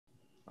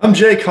I'm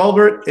Jay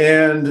Culbert,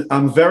 and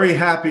I'm very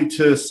happy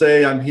to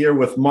say I'm here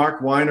with Mark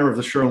Weiner of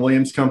the Sherwin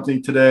Williams company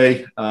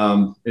today.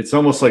 It's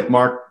almost like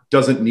Mark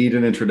doesn't need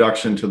an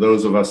introduction to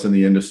those of us in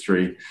the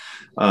industry.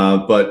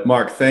 But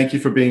Mark, thank you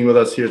for being with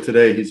us here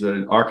today. He's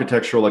an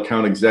architectural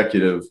account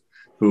executive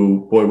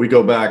who, boy, we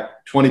go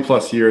back 20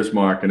 plus years,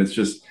 Mark, and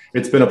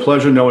it's been a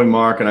pleasure knowing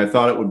Mark, and I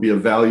thought it would be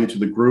of value to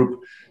the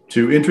group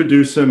to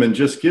introduce him and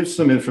just give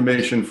some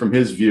information from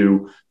his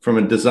view, from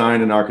a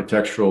design and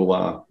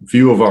architectural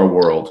view of our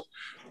world.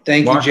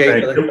 Thank you, Mark,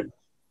 Jay.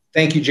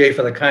 Thank you, Jay,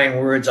 for the kind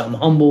words. I'm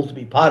humbled to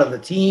be part of the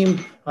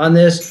team on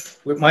this.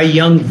 With my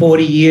young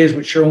 40 years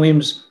with Sherwin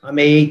Williams on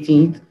May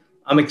 18th,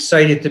 I'm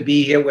excited to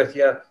be here with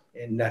you,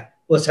 and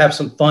let's have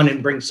some fun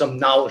and bring some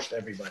knowledge to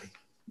everybody.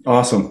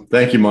 Awesome.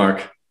 Thank you,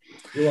 Mark.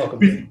 You're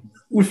welcome, Jay.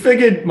 We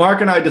figured,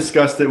 Mark and I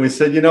discussed it, and we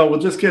said, we'll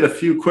just get a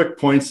few quick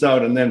points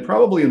out, and then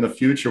probably in the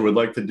future, we'd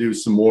like to do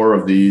some more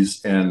of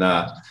these and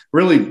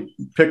really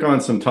pick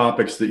on some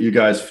topics that you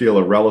guys feel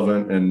are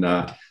relevant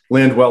and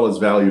land well as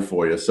value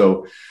for you.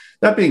 So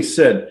that being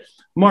said,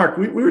 Mark,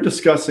 we were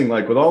discussing,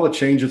 like, with all the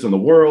changes in the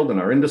world and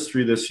our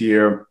industry this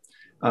year,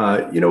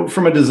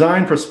 from a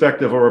design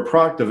perspective or a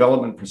product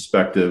development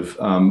perspective,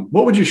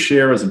 what would you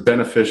share as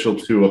beneficial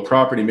to a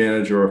property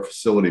manager or a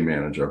facility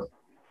manager?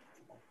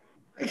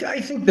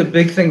 I think the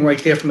big thing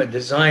right there from a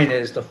design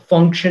is the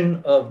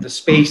function of the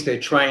space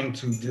they're trying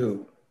to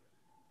do.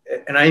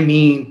 And I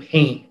mean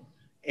paint.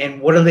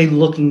 And what are they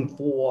looking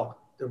for?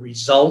 The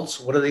results?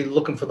 What are they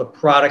looking for the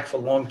product for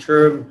long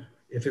term?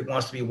 If it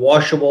wants to be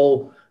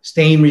washable,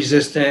 stain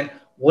resistant,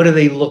 what are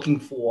they looking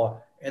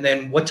for? And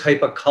then what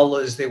type of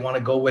colors they want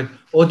to go with?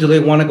 Or do they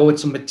want to go with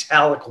some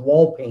metallic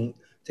wall paint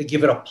to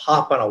give it a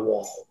pop on a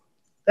wall?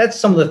 That's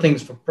some of the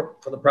things for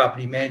the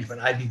property management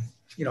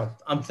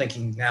I'm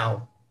thinking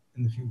now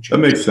in the future.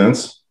 That makes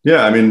sense.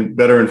 Yeah, I mean,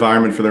 better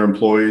environment for their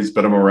employees,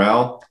 better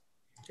morale.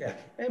 Yeah,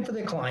 and for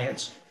their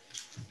clients.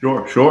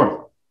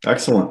 Sure.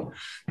 Excellent.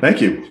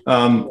 Thank you.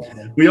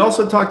 We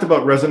also talked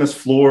about resinous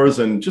floors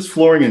and just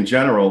flooring in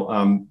general.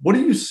 What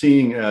are you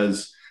seeing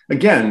as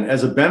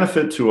a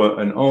benefit to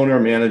an owner,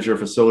 manager,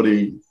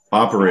 facility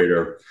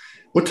operator?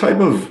 What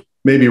type of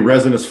maybe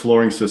resinous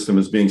flooring system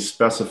is being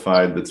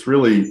specified that's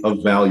really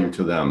of value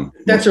to them?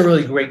 That's a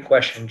really great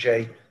question,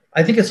 Jay.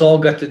 I think it's all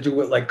got to do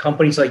with like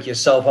companies like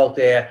yourself out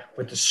there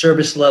with the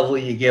service level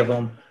you give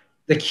them.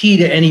 The key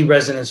to any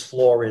resinous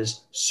floor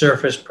is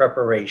surface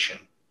preparation.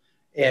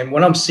 And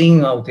what I'm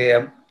seeing out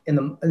there in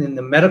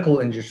the medical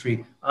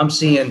industry, I'm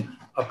seeing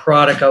a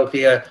product out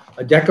there,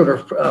 a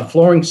decorative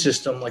flooring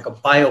system like a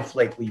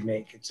BioFlake we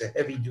make. It's a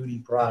heavy duty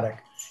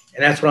product.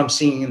 And that's what I'm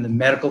seeing in the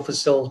medical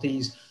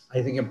facilities.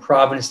 I think in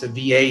Providence, the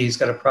VA has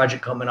got a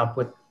project coming up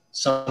with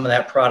some of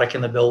that product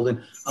in the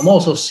building. I'm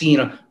also seeing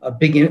a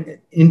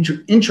big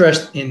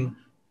interest in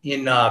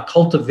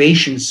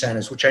cultivation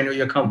centers, which I know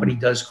your company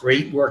does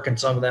great work in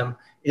some of them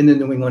in the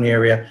New England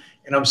area.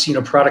 And I'm seeing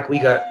a product we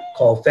got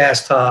called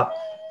Fast Top,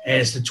 and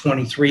it's the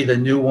 23, the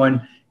new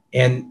one.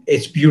 And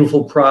it's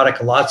beautiful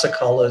product, lots of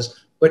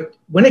colors. But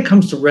when it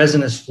comes to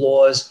resinous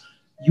floors,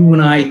 you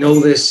and I know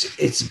this,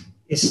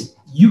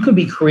 you can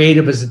be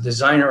creative as a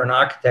designer and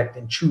architect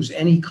and choose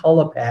any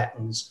color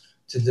patterns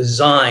to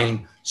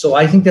design. So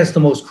I think that's the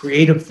most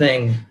creative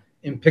thing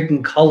in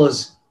picking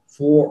colors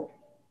for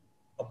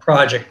a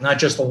project, not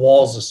just the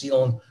walls, the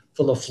ceiling,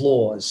 for the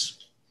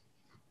floors.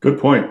 Good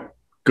point.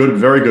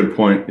 Very good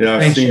point. Yeah,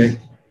 I've Thanks, seen Jay.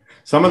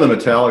 Some of the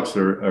metallics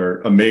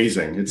are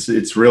amazing.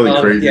 It's really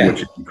crazy what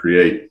you can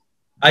create.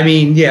 I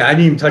mean, yeah, I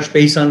didn't even touch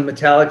base on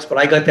metallics, but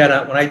I got that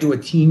out when I do a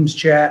Teams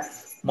chat.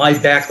 My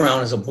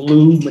background is a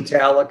blue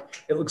metallic.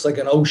 It looks like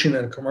an ocean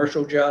in a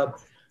commercial job.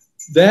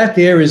 That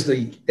is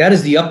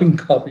the up and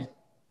coming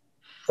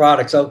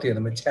products out there,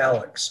 the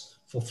metallics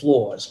for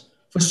floors,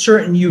 for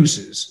certain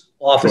uses,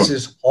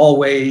 offices,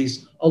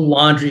 hallways, a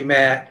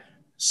laundromat.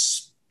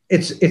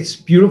 It's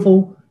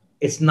beautiful.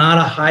 It's not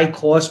a high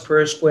cost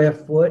per square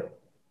foot,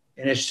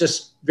 and it's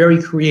just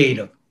very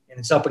creative, and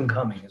it's up and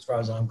coming as far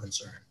as I'm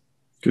concerned.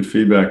 Good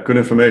feedback. Good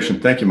information.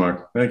 Thank you,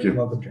 Mark. Thank you.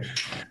 You're welcome, Jay.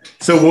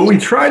 So what we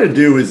try to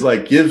do is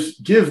like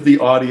give the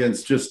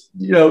audience just,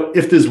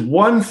 if there's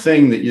one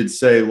thing that you'd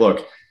say,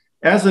 look,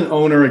 as an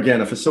owner,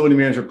 again, a facility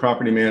manager,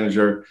 property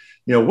manager,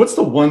 what's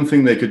the one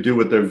thing they could do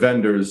with their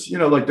vendors,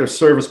 like their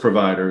service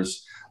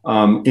providers,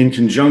 in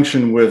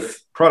conjunction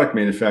with product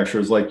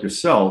manufacturers like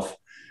yourself,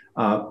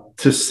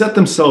 to set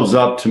themselves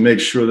up to make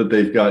sure that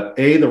they've got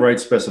A, the right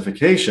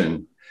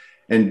specification,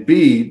 and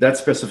B, that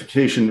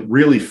specification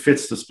really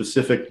fits the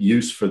specific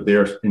use for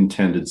their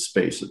intended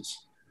spaces.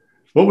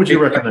 What would you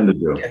recommend to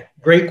do?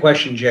 Great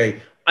question,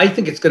 Jay. I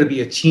think it's going to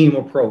be a team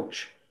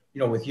approach,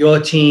 with your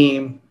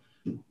team,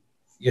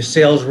 your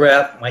sales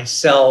rep,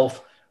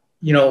 myself,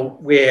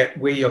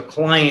 where your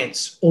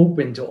clients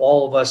open to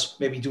all of us,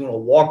 maybe doing a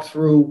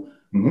walkthrough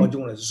or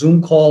doing a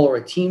Zoom call or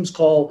a Teams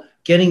call,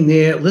 getting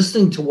there,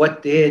 listening to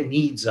what their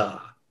needs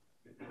are.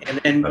 And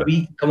then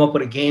we come up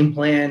with a game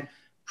plan,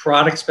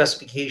 product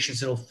specifications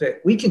that'll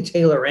fit. We can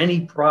tailor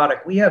any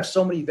product. We have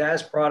so many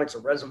vast products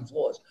of resin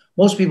floors.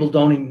 Most people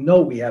don't even know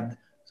we have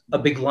a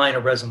big line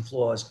of resin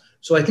floors.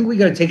 So I think we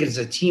got to take it as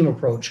a team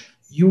approach.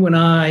 You and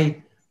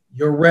I,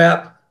 your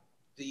rep,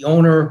 the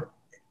owner.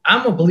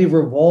 I'm a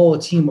believer of all a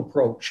team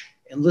approach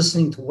and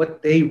listening to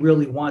what they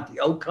really want,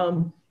 the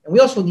outcome. And we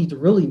also need to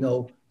really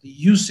know the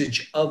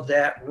usage of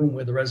that room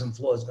where the resin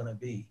floor is going to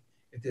be.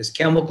 If there's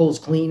chemicals,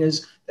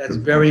 cleaners, that's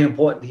very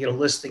important to get a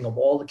listing of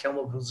all the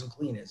chemicals and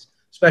cleaners,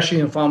 especially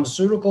in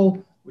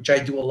pharmaceutical, which I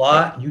do a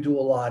lot, and you do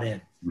a lot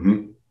in.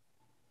 Mm-hmm.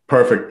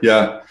 Perfect.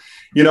 Yeah.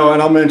 And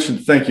I'll mention,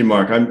 thank you,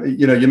 Mark.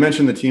 You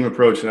mentioned the team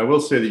approach, and I will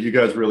say that you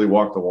guys really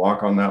walk the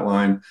walk on that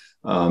line.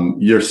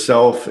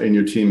 Yourself and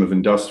your team of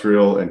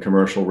industrial and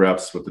commercial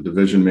reps with the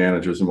division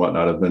managers and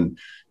whatnot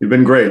you've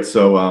been great.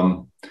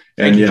 So,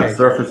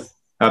 surface,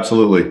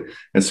 absolutely.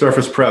 And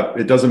surface prep,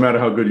 it doesn't matter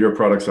how good your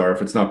products are.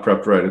 If it's not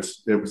prepped right,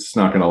 it's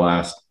not going to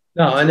last.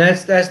 No, and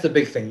that's the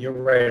big thing. You're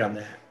right on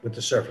that with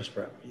the surface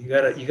prep. You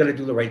gotta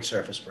do the right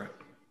surface prep.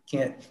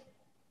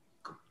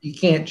 You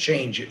can't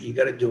change it. You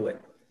got to do it.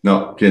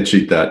 No, can't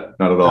cheat that.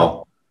 Not at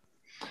all.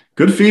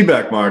 Good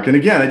feedback, Mark. And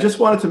again, I just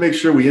wanted to make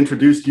sure we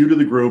introduced you to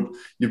the group.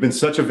 You've been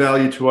such a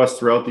value to us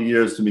throughout the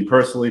years, to me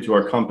personally, to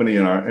our company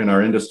and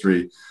our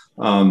industry.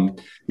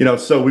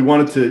 So we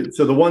wanted to.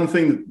 So the one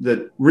thing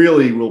that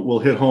really will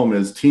hit home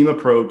is team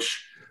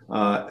approach.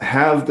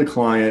 Have the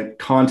client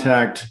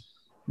contact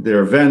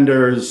their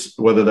vendors,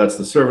 whether that's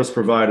the service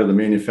provider, the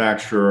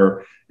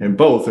manufacturer, and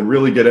both, and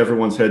really get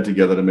everyone's head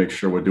together to make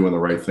sure we're doing the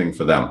right thing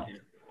for them.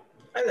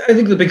 I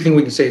think the big thing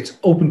we can say is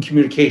open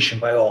communication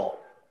by all.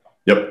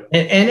 Yep.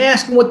 And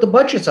ask them what the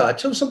budgets are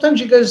too.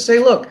 Sometimes you guys say,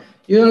 look,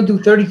 you're going to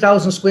do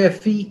 30,000 square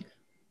feet.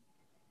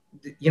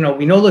 We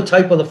know the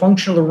type of the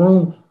function of the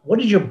room.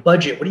 What is your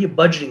budget? What are you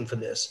budgeting for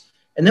this?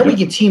 And then we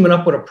can team it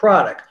up with a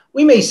product.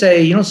 We may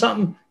say,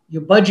 something,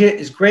 your budget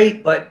is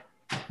great, but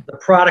the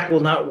product will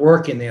not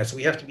work in there. So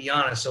we have to be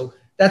honest. So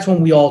that's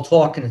when we all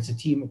talk, and it's a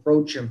team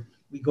approach, and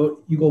you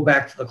go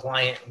back to the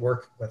client and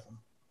work with them.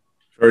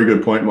 Very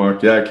good point,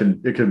 Mark. Yeah,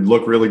 it could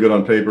look really good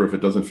on paper. If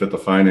it doesn't fit the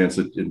finance,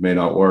 it may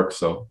not work.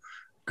 So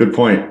good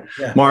point.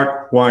 Yeah.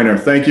 Mark Weiner,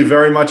 thank you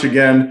very much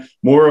again.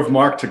 More of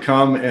Mark to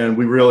come. And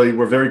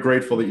we're very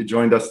grateful that you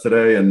joined us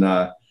today, and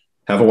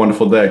have a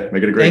wonderful day.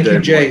 Make it a great day.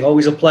 Thank you, Jay.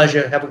 Always a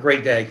pleasure. Have a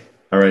great day.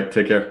 All right.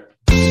 Take care.